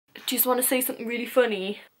Do you just want to say something really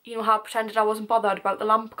funny? You know how I pretended I wasn't bothered about the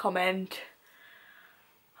lamp comment?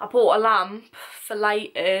 I bought a lamp for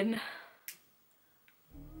lighting.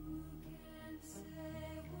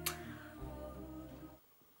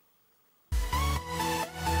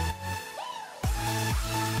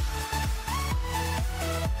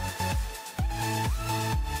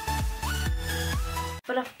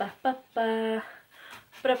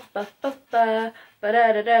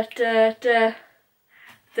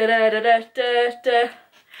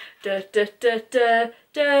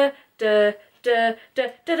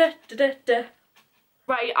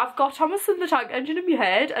 Right, I've got Thomas and the Tank Engine in my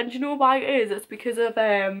head, and do you know why it is? It's because of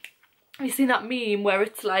you seen that meme where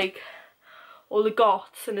it's like all the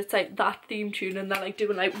goths and it's like that theme tune and they're like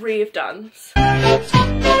doing like rave dance. And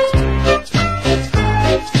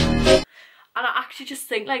I actually just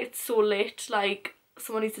think like it's so lit, like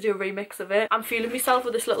someone needs to do a remix of it. I'm feeling myself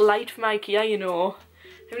with this little light from IKEA, you know.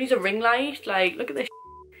 Who needs a ring light? Like, look at this.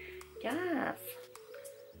 Yes.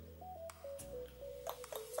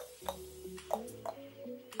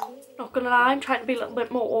 Not gonna lie, I'm trying to be a little bit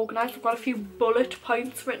more organised. I've got a few bullet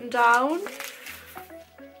points written down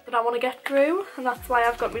that I want to get through, and that's why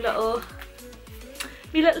I've got my little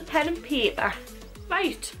pen and paper.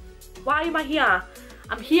 Right, why am I here?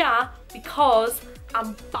 I'm here because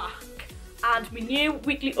I'm back, and my new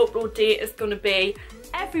weekly upload date is going to be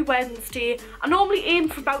every Wednesday. I normally aim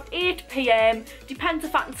for about 8 PM, depends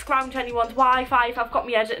if I can scrounge anyone's Wi-Fi, if I've got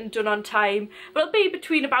my editing done on time, but it'll be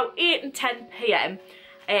between about 8 and 10 PM.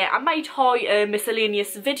 I might hoy a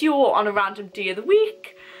miscellaneous video on a random day of the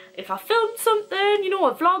week, if I filmed something, you know,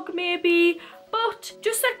 a vlog maybe, but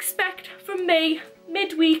just expect from me,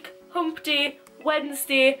 midweek, hump day,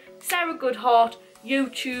 Wednesday, Sarah Goodhart,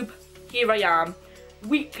 YouTube, here I am,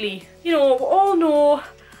 weekly. You know, we all know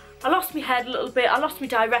I lost my head a little bit, I lost my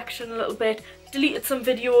direction a little bit, deleted some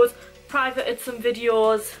videos, privated some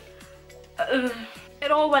videos,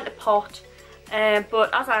 it all went to pot,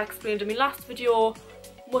 but as I explained in my last video,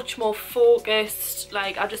 much more focused,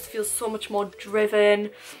 like I just feel so much more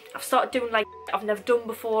driven. I've started doing like I've never done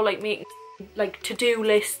before, like making like to-do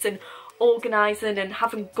lists and organising and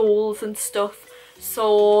having goals and stuff,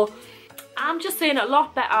 so I'm just in a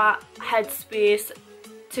lot better headspace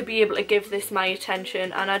to be able to give this my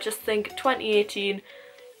attention, and I just think 2018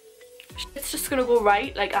 it's just gonna go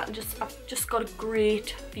right. Like I've just got a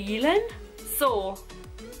great feeling, so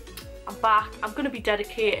I'm back, I'm gonna be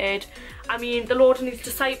dedicated. I mean, the Lord and his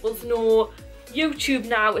disciples know YouTube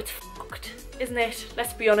now, it's fucked, isn't it?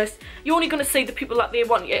 Let's be honest. You're only gonna see the people that they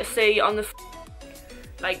want you to see on the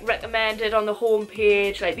like recommended on the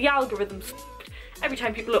homepage, like the algorithms fucked. Every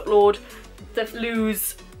time people upload, they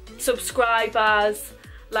lose subscribers.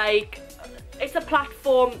 Like, it's a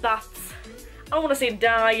platform that's, I don't want to say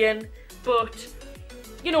dying, but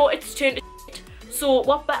you know, it's turned to shit. So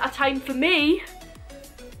what better time for me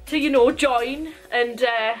to, you know, join and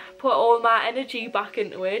put all my energy back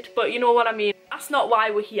into it. But you know what I mean, that's not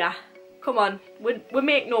why we're here. Come on, we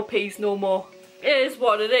make no peace no more. It is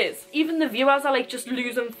what it is. Even the viewers are like just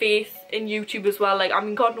losing faith in YouTube as well. Like, I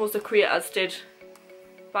mean, God knows the creators did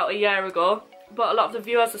about a year ago, but a lot of the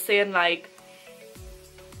viewers are saying like,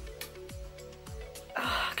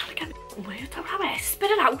 oh, I can't get the words out. How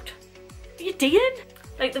spit it out. What are you doing?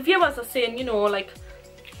 Like, the viewers are saying, you know, like,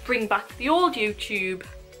 bring back the old YouTube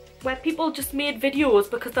where people just made videos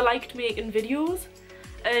because they liked making videos,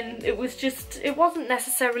 and it was just, it wasn't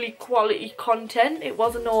necessarily quality content. It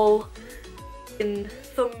wasn't all in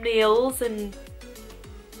thumbnails and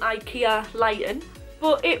IKEA lighting,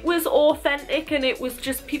 but it was authentic, and it was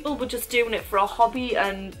just, people were just doing it for a hobby,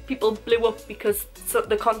 and people blew up because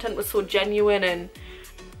the content was so genuine. And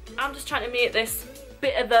I'm just trying to make this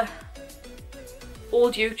bit of the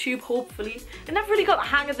old YouTube, hopefully. I never really got the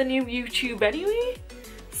hang of the new YouTube anyway,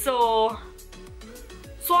 so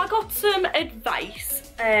I got some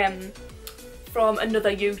advice from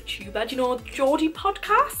another YouTuber. Do you know Geordie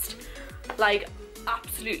Podcast? Like,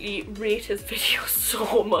 absolutely rate his videos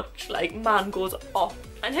so much, like, man goes off.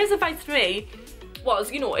 And his advice to me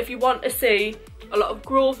was, you know, if you want to see a lot of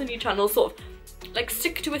growth in your channel, sort of like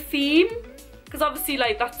stick to a theme, because obviously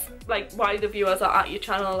like that's like why the viewers are at your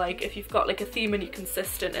channel. Like, if you've got like a theme and you're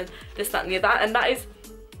consistent and this, that and the other, and that is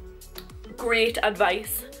great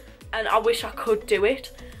advice, and I wish I could do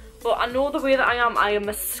it. But I know the way that I am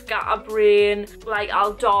a scatterbrain. Like,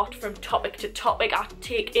 I'll dart from topic to topic. I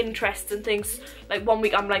take interest in things. Like, one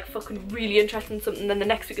week I'm like fucking really interested in something, then the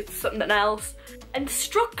next week it's something else. And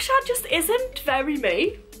structure just isn't very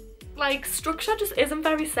me. Like, structure just isn't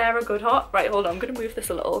very Sarah Goodhart. Right, hold on, I'm gonna move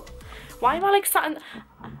this a little. Why am I like sat in,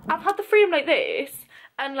 I've had the frame like this,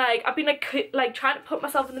 and like I've been like trying to put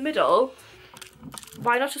myself in the middle.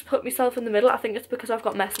 Why not just put myself in the middle? I think it's because I've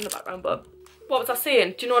got mess in the background, but what was I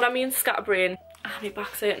saying? Do you know what I mean? Scatterbrain. My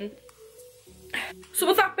back's hurting. So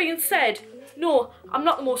with that being said, no, I'm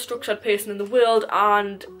not the most structured person in the world,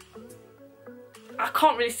 and I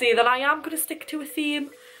can't really say that I am going to stick to a theme,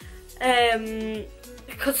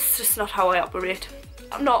 because it's just not how I operate.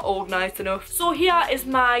 I'm not organised enough. So here is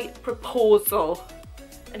my proposal,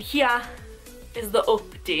 and here is the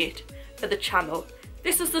update for the channel.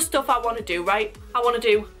 This is the stuff I want to do, right? I want to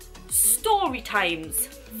do story times,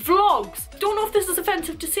 vlogs. Don't know if this is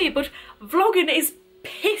offensive to say, but vlogging is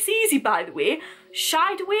piss easy, by the way.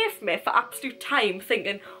 Shied away from it for absolute time,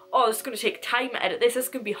 thinking, oh, it's going to take time to edit this, it's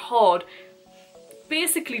going to be hard.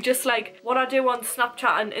 Basically just like what I do on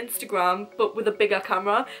Snapchat and Instagram, but with a bigger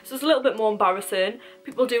camera. So it's a little bit more embarrassing.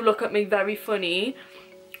 People do look at me very funny,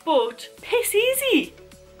 but piss easy.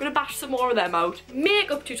 I'm going to bash some more of them out.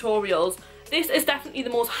 Makeup tutorials. This is definitely the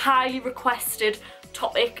most highly requested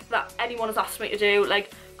topic that anyone has asked me to do.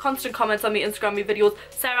 Like, constant comments on my Instagram, my videos.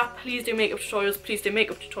 Sarah, please do makeup tutorials, please do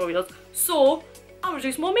makeup tutorials. So, I'm gonna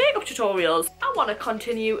do some more makeup tutorials. I want to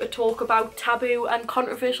continue to talk about taboo and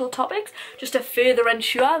controversial topics, just to further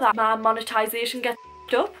ensure that my monetization gets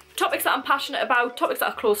up. Topics that I'm passionate about, topics that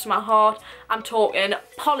are close to my heart. I'm talking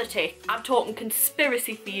politics, I'm talking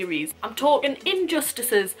conspiracy theories, I'm talking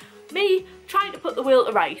injustices, me trying to put the world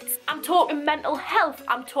to rights. I'm talking mental health,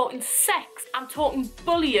 I'm talking sex, I'm talking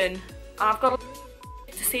bullying. And I've got a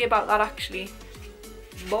lot to say about that actually.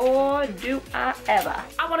 Boy, do I ever.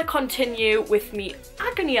 I want to continue with me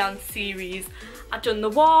Agony Aunt series. I've done the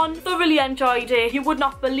one, thoroughly enjoyed it. You would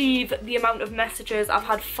not believe the amount of messages I've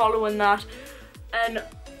had following that. And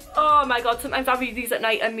oh my god, sometimes I read these at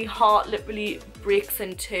night and my heart literally breaks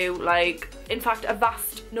in two. Like, in fact, a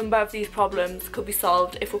vast number of these problems could be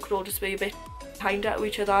solved if we could all just be a bit kinder to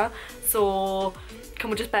each other. So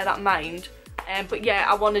can we just bear that in mind? But yeah,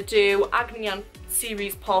 I want to do Agony Aunt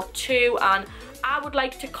series part 2, and I would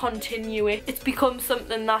like to continue it. It's become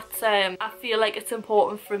something that I feel like it's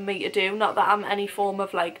important for me to do. Not that I'm any form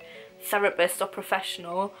of like therapist or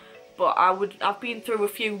professional, but I've been through a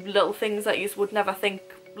few little things that you would never think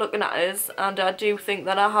looking at us, and I do think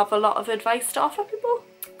that I have a lot of advice to offer people.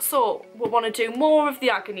 So we want to do more of the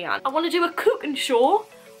Agony Aunt. I want to do a cooking show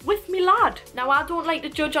with me lad. Now, I don't like to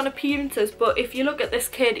judge on appearances, but if you look at this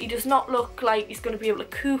kid, he does not look like he's going to be able to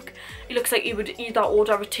cook. He looks like he would either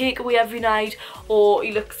order a takeaway every night, or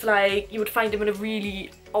he looks like you would find him in a really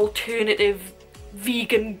alternative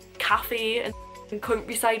vegan cafe in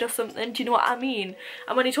countryside or something. Do you know what I mean?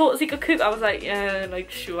 And when he told us he could cook, I was like, yeah, like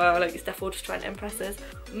sure, like he's definitely just trying to impress us.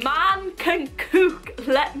 Man can cook,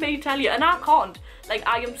 let me tell you, and I can't. Like,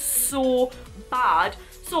 I am so bad.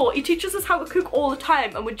 So he teaches us how to cook all the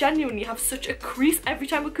time, and we genuinely have such a crease every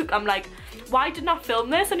time we cook. I'm like, why didn't I film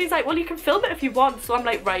this? And he's like, well, you can film it if you want. So I'm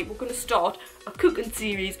like, right, we're going to start a cooking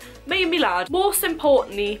series, me and me lad. Most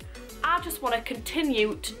importantly, I just want to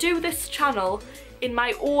continue to do this channel in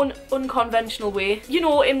my own unconventional way. You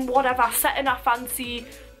know, in whatever setting I fancy.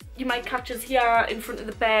 You might catch us here in front of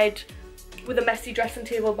the bed with a messy dressing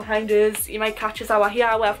table behind us. You might catch us out here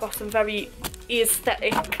where I've got some very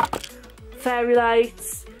aesthetic fairy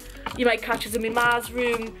lights. You might catch us in my ma's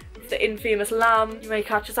room with the infamous lamb. You might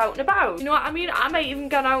catch us out and about. You know what I mean? I might even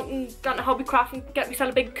get out and go to Hobbycraft and get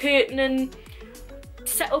myself a big curtain and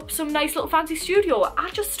set up some nice little fancy studio. I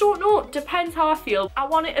just don't know. Depends how I feel. I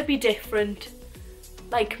want it to be different.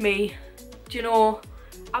 Like me. Do you know?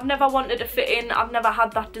 I've never wanted to fit in. I've never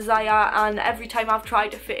had that desire, and every time I've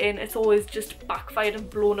tried to fit in, it's always just backfired and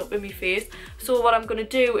blown up in my face. So what I'm going to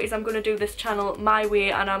do is I'm going to do this channel my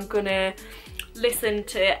way, and I'm going to listen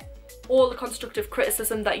to all the constructive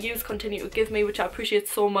criticism that you continue to give me, which I appreciate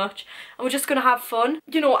so much, and we're just going to have fun.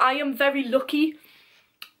 You know, I am very lucky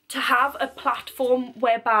to have a platform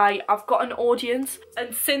whereby I've got an audience,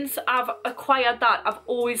 and since I've acquired that, I've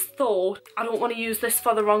always thought I don't want to use this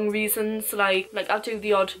for the wrong reasons. Like I'll do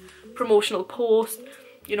the odd promotional post,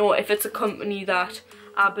 you know, if it's a company that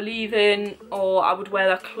I believe in, or I would wear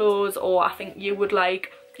their clothes, or I think you would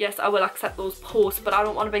like, yes, I will accept those posts, but I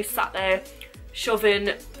don't want to be sat there shoving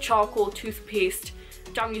charcoal toothpaste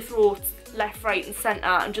down your throat left, right and centre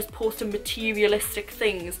and just posting materialistic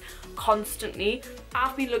things constantly.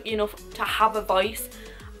 I've been lucky enough to have a voice,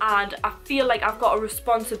 and I feel like I've got a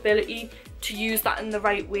responsibility to use that in the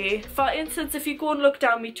right way. For instance, if you go and look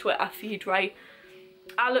down my Twitter feed, right,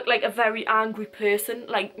 I look like a very angry person.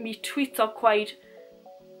 Like, me tweets are quite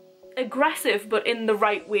aggressive, but in the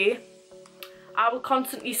right way. I will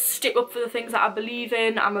constantly stick up for the things that I believe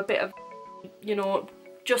in. I'm a bit of, you know,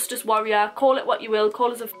 justice warrior, call it what you will,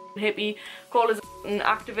 call us a hippie, call us a an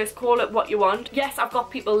activist, call it what you want. Yes, I've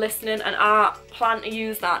got people listening and I plan to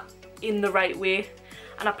use that in the right way,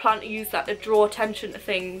 and I plan to use that to draw attention to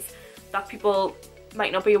things that people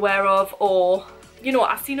might not be aware of. Or, you know,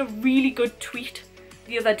 I seen a really good tweet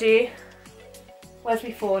the other day. Where's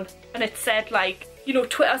my phone? And it said, like, you know,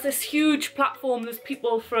 Twitter's this huge platform, there's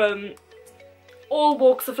people from all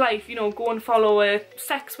walks of life, you know, go and follow a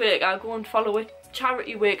sex worker, go and follow a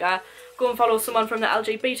charity worker, go and follow someone from the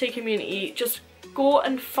LGBT community, just go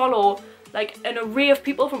and follow like an array of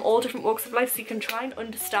people from all different walks of life so you can try and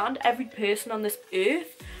understand every person on this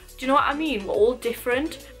earth. Do you know what I mean? We're all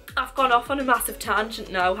different. I've gone off on a massive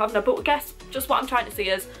tangent now, haven't I? But I guess just what I'm trying to say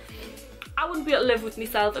is I wouldn't be able to live with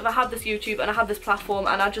myself if I had this YouTube and I had this platform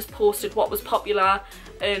and I just posted what was popular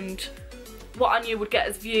and what I knew would get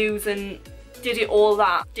us views and did it all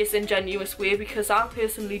that disingenuous way, because I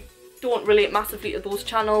personally don't relate massively to those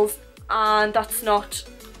channels and that's not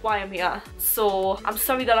why I'm here. So I'm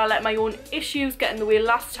sorry that I let my own issues get in the way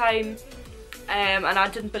last time and I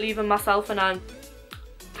didn't believe in myself and I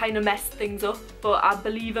kind of messed things up, but I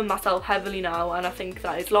believe in myself heavily now, and I think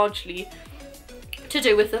that is largely to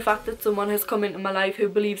do with the fact that someone has come into my life who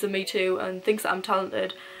believes in me too and thinks that I'm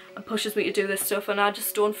talented and pushes me to do this stuff, and I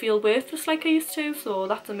just don't feel worthless like I used to, so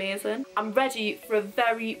that's amazing. I'm ready for a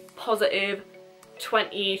very positive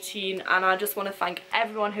 2018 and I just want to thank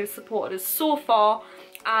everyone who's supported us so far,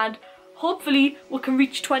 and hopefully we can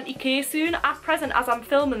reach 20k soon. At present, as I'm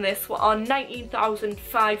filming this, we're on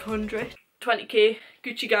 19,500. 20k,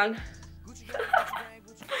 Gucci gang.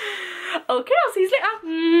 Okay, I'll see you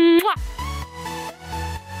later. Mwah.